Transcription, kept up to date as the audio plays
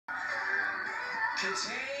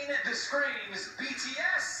Contain the screams.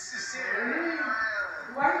 BTS is here.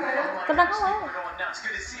 Good luck, hello. We're going nuts.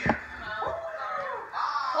 Good to see you.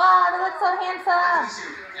 Wow, they look so handsome.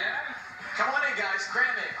 Come on in, guys.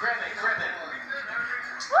 Grab it.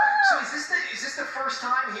 So is this the first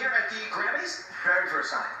time here at the Grammys? Very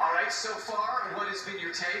first time. All right. So far, what has been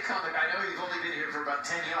your take on the? I know you've only been here for about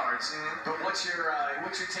 10 yards, but what's your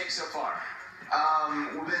take so far?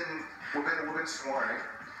 We've been touring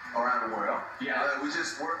around the world. Yeah. We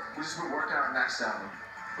just been working on our next album.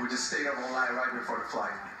 We just stayed up all night right before the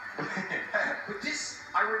flight. But this,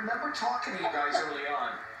 I remember talking to you guys early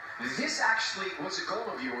on. This actually was a goal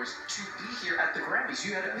of yours to be here at the Grammys.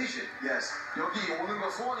 You had a vision. Yes. 여기 오는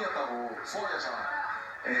거 소원이었잖아.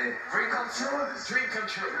 Dream come true. Dream come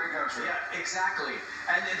true. Dream come true. Yeah, exactly.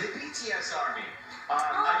 And the BTS Army,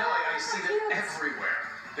 I know I see them everywhere.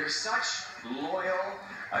 They're such loyal,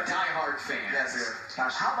 diehard fans. Yes.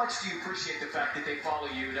 How much do you appreciate the fact that they follow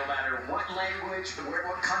you no matter what language,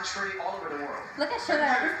 what country, all over the world? Look at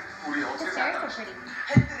Sugar. 우리 The 어떻게 stairs are pretty.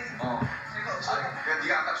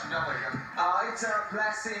 네가 아까 준비한 거 얘기해. It's a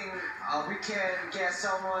blessing. We can get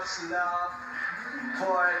so much love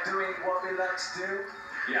for doing what we love to do.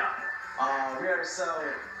 Yeah. We are so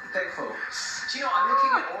thankful. You know, I'm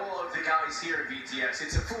looking at all of the guys here at BTS.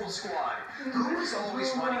 It's a full squad. Who is always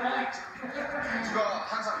running late? 누가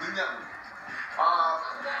항상 늦냐고.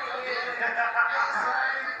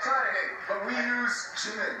 Sorry, but we use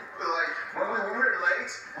Jimin. Like when we're late,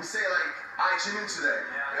 we say like I Jimin today.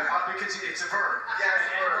 Because it's a verb. Yeah, it's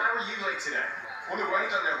a And verb. why were you late today? 오늘 왜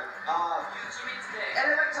늦었냐고.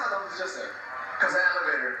 엘리베이터가 너무 늦었어요. Cause the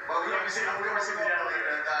elevator. But we always see the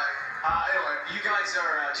elevator. Anyway, you guys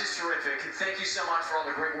are just terrific. Thank you so much for all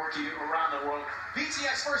the great work you do around the world.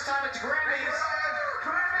 BTS first time at the Grammys. Thank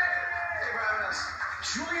you for having us.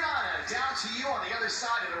 Juliana, down to you on the other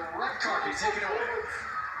side of the red carpet. Take it away.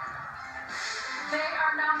 They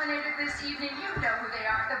are nominated this evening. You know who they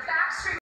are. The Backstreet